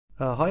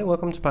Hi,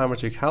 welcome to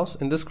Parametric House.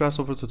 In this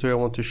Grasshopper tutorial,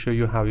 I want to show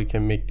you how you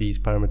can make these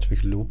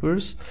parametric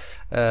louvers.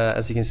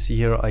 As you can see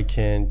here, I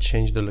can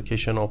change the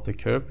location of the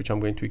curve, which I'm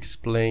going to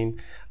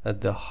explain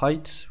the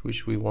height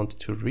which we want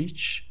to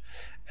reach,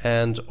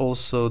 and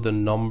also the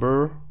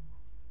number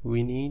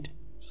we need.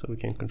 So we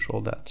can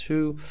control that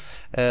too.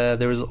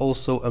 There is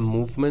also a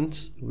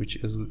movement, which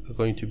is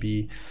going to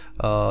be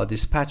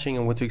dispatching.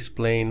 I want to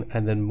explain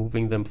and then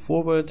moving them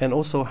forward, and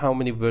also how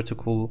many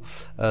vertical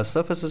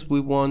surfaces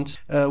we want.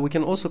 We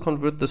can also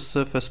convert the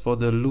surface for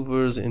the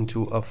louvers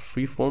into a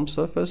freeform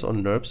surface or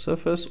NURB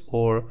surface,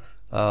 or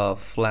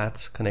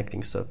flat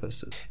connecting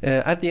surfaces.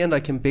 At the end, I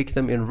can bake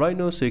them in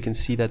Rhino, so you can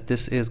see that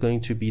this is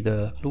going to be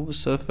the louver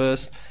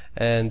surface,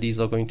 and these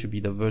are going to be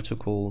the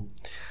vertical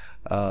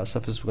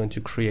surface we're going to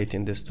create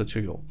in this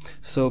tutorial.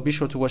 So be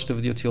sure to watch the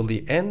video till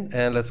the end,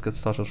 and let's get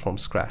started from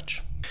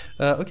scratch.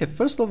 Okay,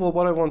 first of all,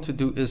 what I want to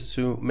do is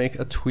to make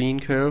a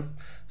tween curve.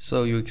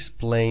 So you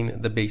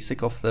explain the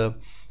basic of the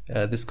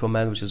this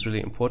command, which is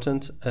really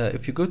important.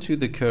 If you go to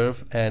the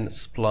curve and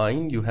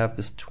spline, you have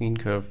this tween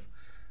curve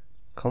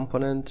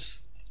component.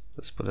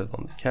 Let's put it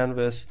on the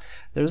canvas.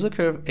 There is a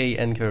curve A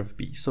and curve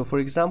B. So for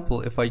example,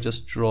 if I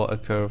just draw a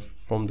curve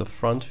from the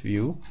front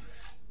view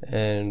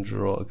and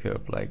draw a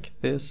curve like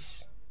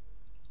this,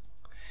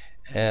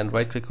 and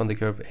right click on the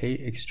curve A,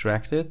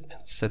 extract it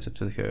and set it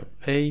to the curve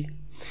A,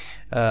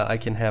 I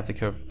can have the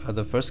curve,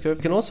 the first curve.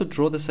 We can also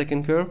draw the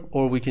second curve,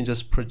 or we can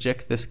just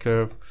project this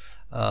curve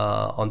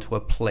onto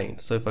a plane.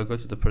 So if I go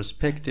to the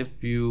perspective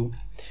view,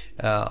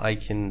 I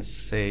can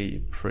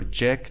say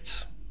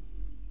project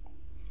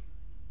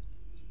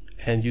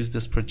and use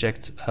this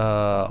project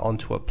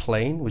onto a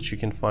plane, which you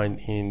can find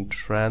in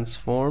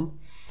transform.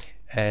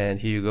 And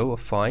here you go,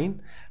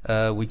 fine.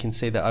 We can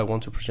say that I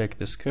want to project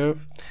this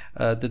curve.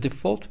 The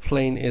default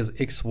plane is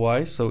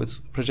XY, so it's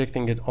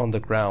projecting it on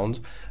the ground.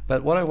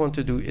 But what I want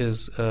to do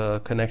is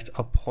connect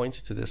a point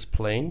to this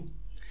plane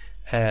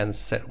and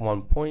set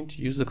one point.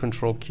 Use the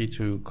control key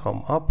to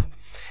come up.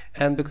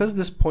 And because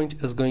this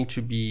point is going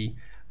to be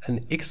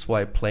an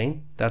XY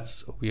plane,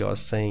 that's, we are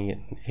saying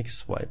an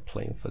XY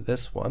plane for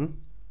this one.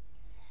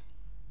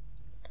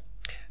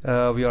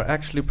 We are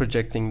actually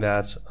projecting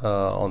that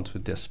onto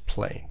this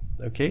plane.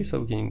 Okay, so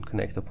we can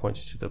connect the point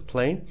to the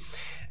plane.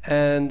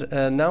 And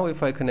now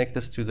if I connect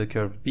this to the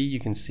curve B, you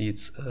can see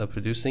it's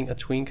producing a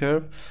tween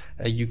curve.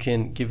 You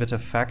can give it a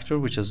factor,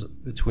 which is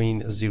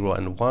between 0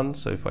 and 1.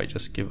 So if I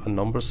just give a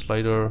number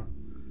slider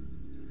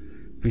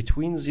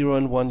between 0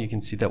 and 1, you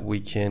can see that we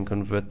can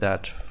convert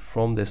that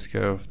from this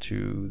curve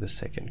to the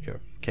second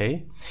curve.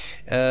 Okay,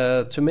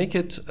 to make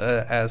it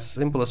as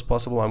simple as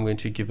possible, I'm going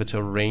to give it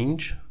a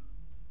range.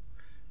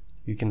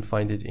 You can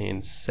find it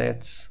in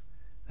sets,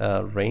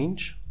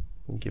 range,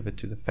 and give it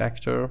to the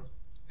factor.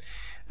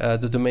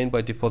 The domain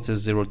by default is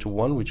 0 to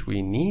 1, which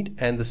we need,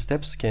 and the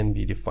steps can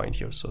be defined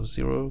here. So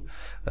 0,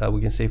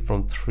 we can say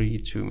from 3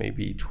 to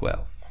maybe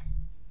 12.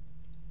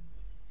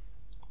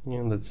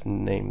 And let's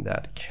name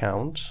that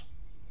count,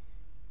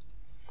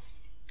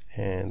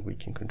 and we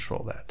can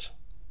control that.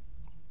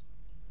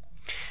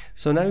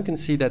 So now you can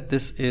see that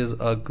this is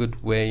a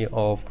good way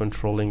of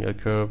controlling a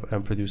curve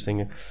and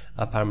producing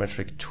a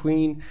parametric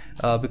tween.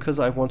 Because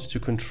I want to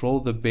control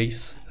the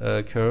base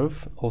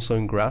curve also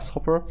in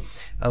Grasshopper,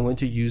 I'm going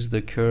to use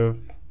the curve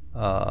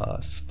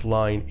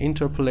spline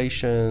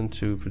interpolation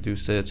to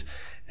produce it,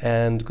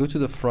 and go to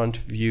the front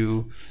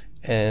view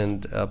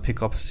and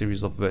pick up a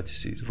series of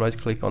vertices. Right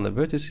click on the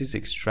vertices,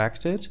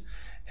 extract it,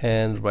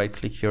 and right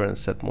click here and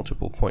set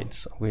multiple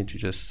points. I'm going to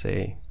just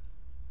say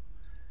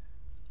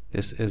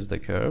this is the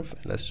curve.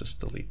 Let's just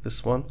delete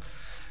this one.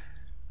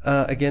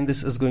 Again,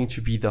 this is going to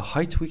be the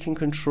height we can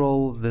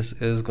control. This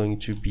is going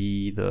to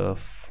be the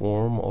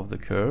form of the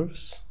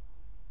curves.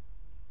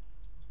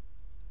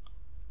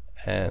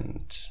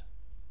 And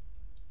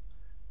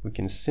we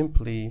can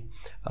simply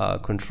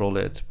control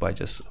it by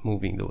just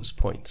moving those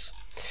points.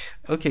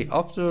 Okay,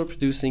 after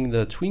producing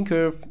the tween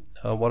curve,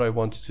 what I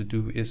want to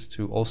do is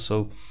to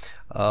also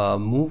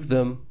move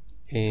them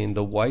in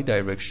the Y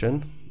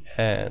direction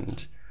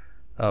and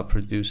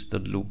produce the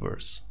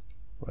louvers,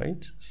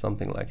 right?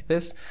 Something like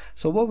this.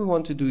 So what we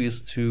want to do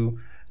is to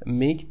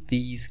make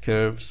these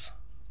curves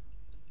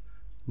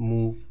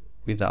move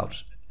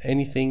without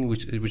anything,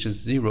 which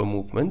is zero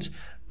movement.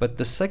 But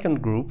the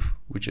second group,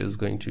 which is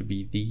going to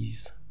be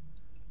these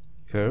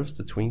curves,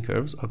 the tween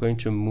curves, are going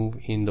to move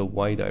in the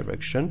Y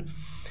direction,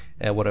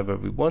 and whatever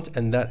we want,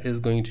 and that is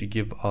going to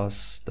give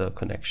us the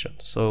connection.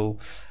 So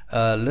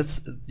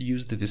let's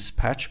use the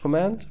dispatch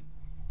command.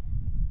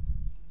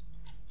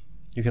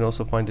 You can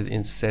also find it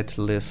in set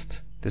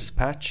list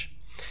dispatch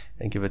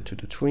and give it to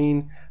the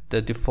tween.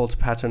 The default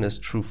pattern is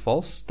true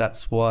false.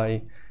 That's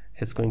why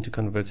it's going to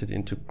convert it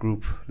into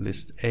group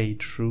list A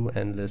true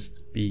and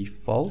list B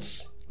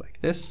false, like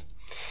this.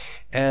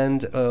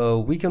 And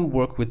we can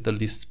work with the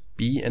list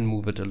B and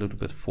move it a little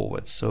bit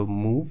forward. So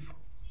move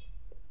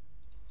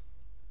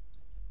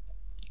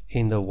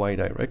in the Y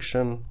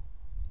direction.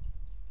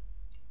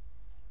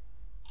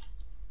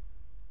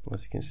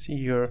 As you can see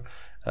here,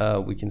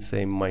 we can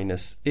say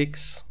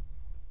 -x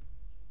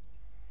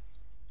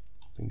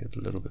bring it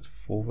a little bit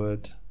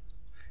forward,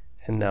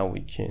 and now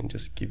we can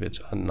just give it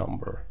a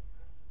number.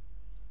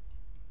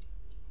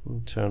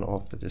 And turn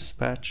off the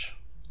dispatch,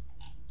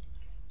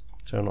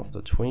 turn off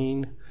the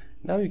tween.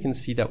 Now you can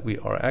see that we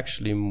are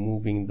actually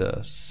moving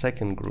the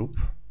second group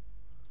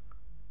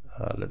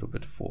a little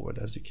bit forward,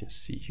 as you can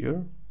see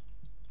here.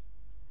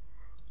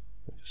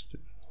 Just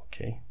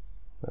okay,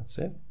 that's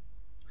it.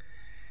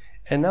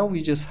 And now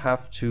we just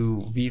have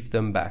to weave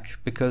them back,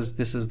 because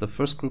this is the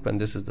first group and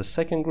this is the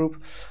second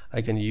group.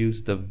 I can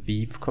use the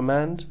weave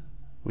command,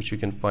 which you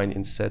can find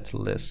in set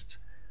list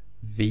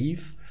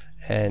weave,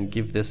 and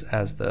give this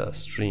as the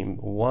stream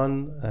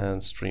 1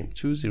 and stream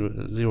 2,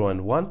 0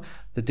 and 1.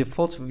 The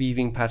default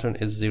weaving pattern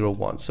is 0,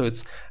 1. So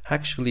it's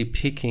actually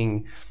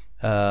picking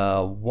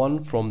 1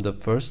 from the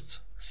first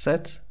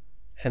set,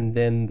 and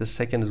then the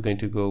second is going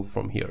to go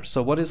from here.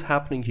 So what is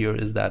happening here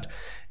is that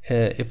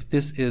if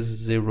this is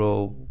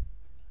 0,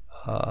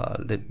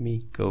 let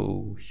me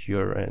go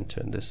here and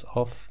turn this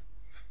off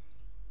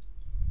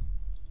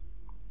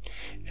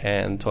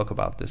and talk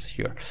about this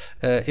here.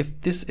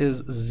 If this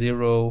is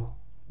 0,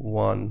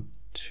 1,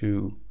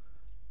 2,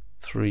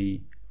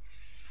 3,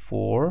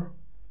 4,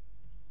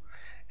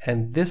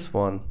 and this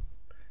one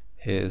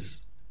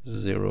is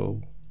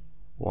 0,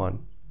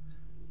 1,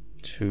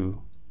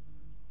 2,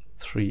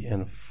 3,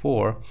 and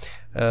 4.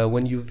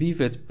 When you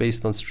weave it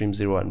based on stream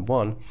 0 and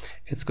 1,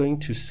 it's going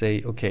to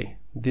say, okay,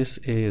 this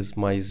is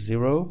my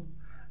 0,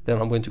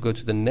 then I'm going to go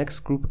to the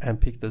next group and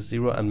pick the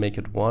 0 and make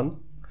it 1.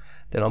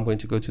 Then I'm going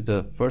to go to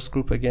the first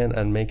group again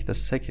and make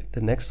the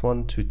next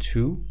one to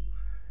 2,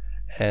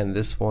 and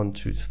this one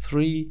to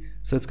 3.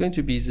 So it's going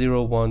to be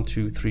 0, 1,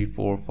 2, 3,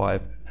 4,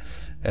 5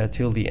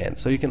 till the end.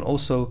 So you can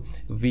also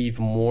weave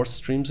more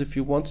streams if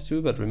you want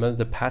to, but remember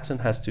the pattern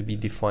has to be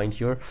defined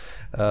here,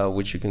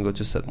 which you can go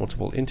to set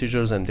multiple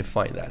integers and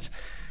define that.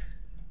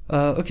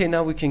 Okay,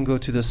 now we can go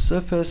to the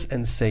surface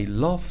and say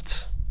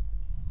loft.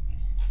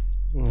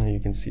 You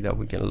can see that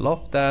we can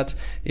loft that.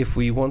 If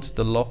we want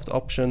the loft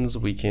options,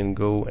 we can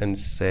go and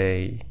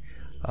say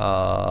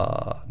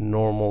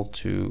normal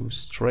to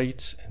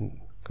straight and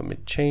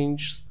commit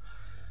change.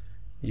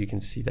 You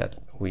can see that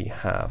we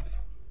have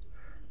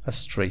a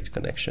straight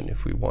connection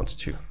if we want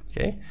to.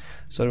 Okay,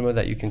 so remember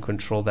that you can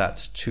control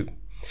that too.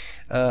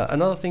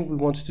 Another thing we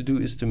want to do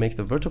is to make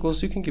the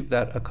verticals. You can give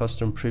that a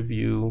custom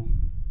preview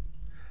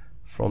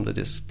from the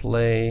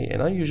display,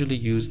 and I usually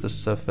use the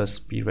surface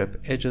brep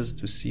edges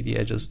to see the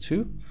edges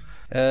too.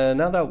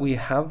 Now that we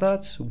have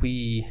that,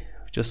 we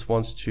just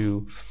want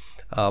to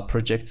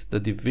project the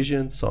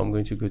division. So I'm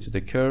going to go to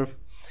the curve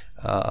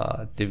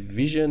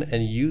division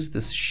and use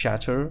this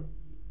shatter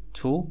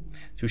tool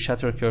to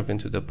shatter a curve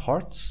into the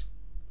parts.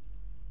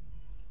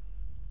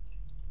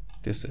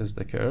 This is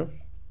the curve.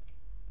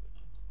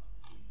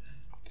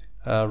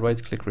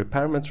 Right click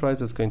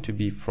reparameterize. It's going to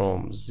be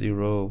from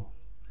 0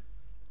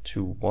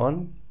 to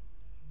 1.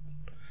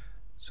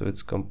 So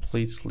it's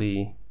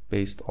completely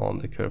based on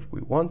the curve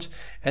we want.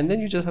 And then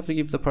you just have to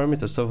give the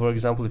parameters. So for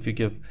example, if you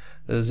give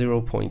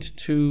 0.2,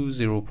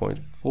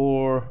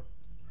 0.4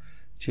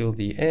 till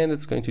the end,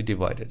 it's going to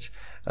divide it.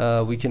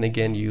 We can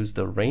again use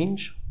the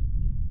range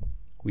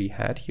we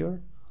had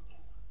here.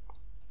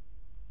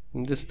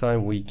 And this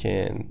time we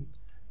can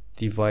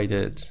divide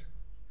it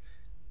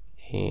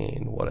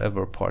in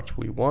whatever part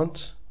we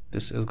want.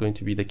 This is going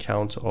to be the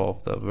count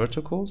of the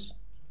verticals.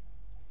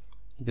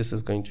 This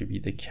is going to be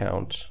the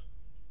count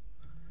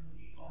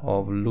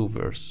of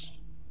louvers,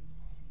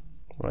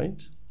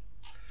 right?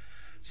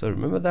 So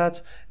remember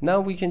that.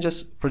 Now we can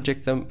just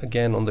project them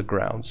again on the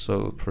ground.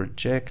 So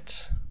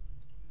project,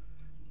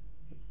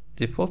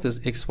 default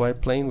is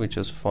XY plane, which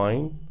is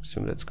fine.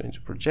 Assume that's going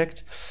to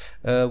project.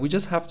 We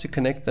just have to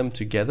connect them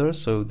together.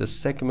 So the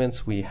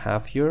segments we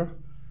have here,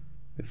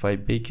 if I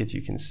bake it,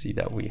 you can see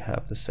that we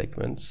have the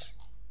segments.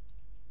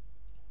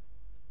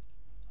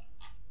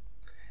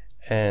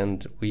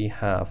 And we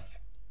have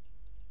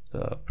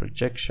the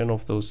projection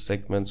of those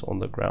segments on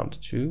the ground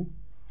too.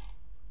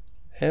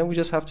 And we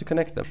just have to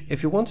connect them.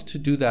 If you want to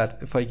do that,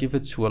 if I give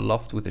it to a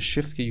loft with a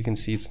shift key, you can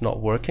see it's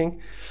not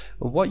working.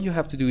 What you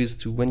have to do is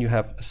to, when you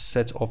have a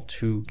set of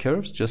two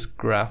curves, just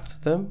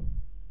graft them.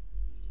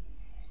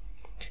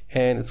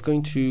 And it's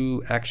going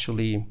to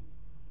actually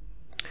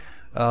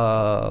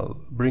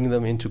bring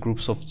them into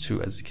groups of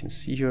 2. As you can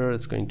see here,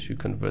 it's going to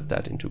convert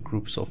that into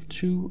groups of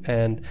 2.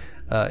 And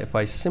if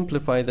I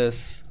simplify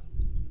this,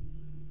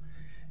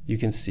 you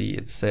can see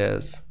it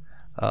says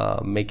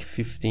make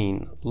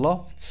 15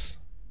 lofts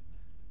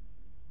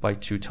by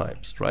 2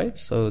 times, right?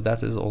 So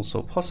that is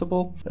also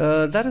possible.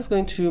 That is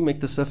going to make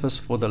the surface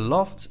for the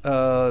loft.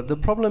 The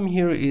problem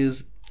here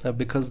is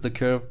because the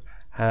curve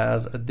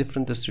has a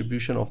different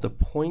distribution of the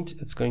point,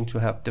 it's going to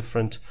have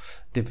different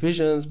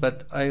divisions,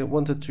 but I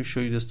wanted to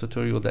show you this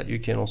tutorial that you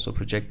can also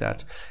project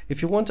that.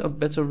 If you want a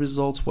better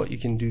result, what you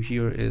can do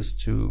here is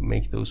to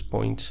make those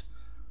points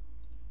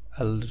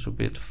a little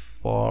bit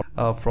far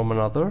from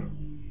another,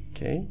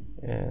 okay,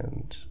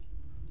 and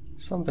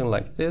something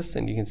like this,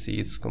 and you can see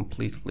it's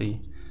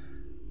completely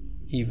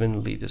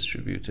evenly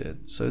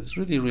distributed. So it's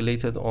really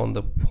related on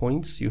the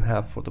points you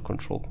have for the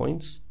control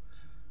points.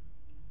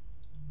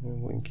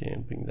 And we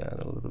can bring that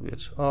a little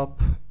bit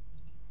up.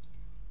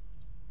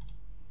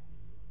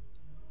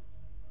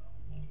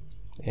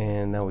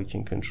 And now we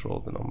can control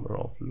the number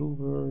of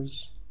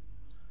louvers,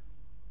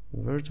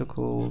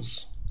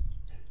 verticals.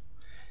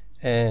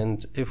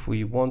 And if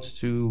we want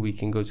to, we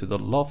can go to the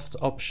loft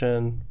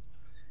option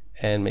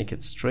and make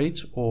it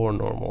straight or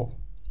normal,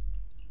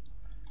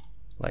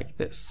 like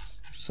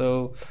this.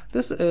 So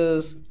this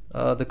is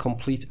the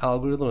complete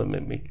algorithm. Let me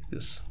make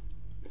this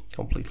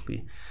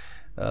completely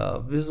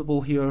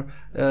visible here.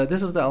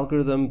 This is the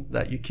algorithm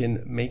that you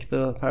can make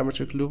the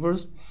parametric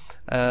louvers,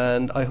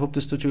 and I hope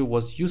this tutorial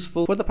was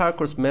useful. For the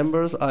Paracourse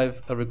members,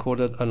 I've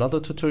recorded another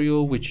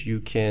tutorial which you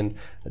can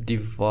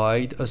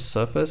divide a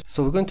surface.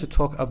 So we're going to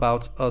talk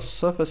about a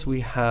surface we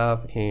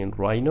have in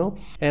Rhino,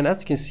 and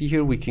as you can see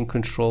here, we can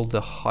control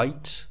the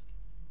height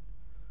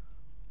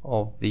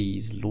of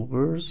these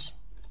louvers.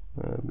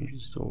 Let me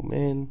zoom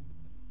in,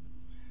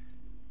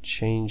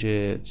 change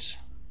it,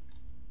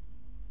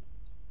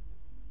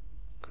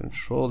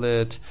 control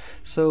it.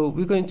 So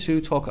we're going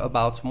to talk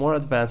about more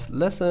advanced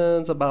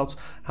lessons about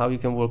how you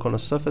can work on a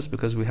surface,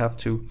 because we have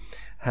to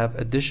have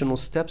additional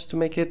steps to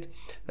make it.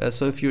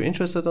 So if you're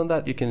interested in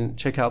that, you can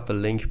check out the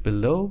link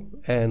below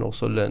and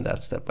also learn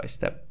that step by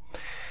step.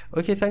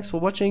 Okay, thanks for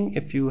watching.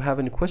 If you have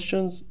any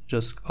questions,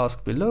 just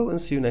ask below,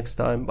 and see you next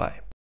time.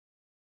 Bye.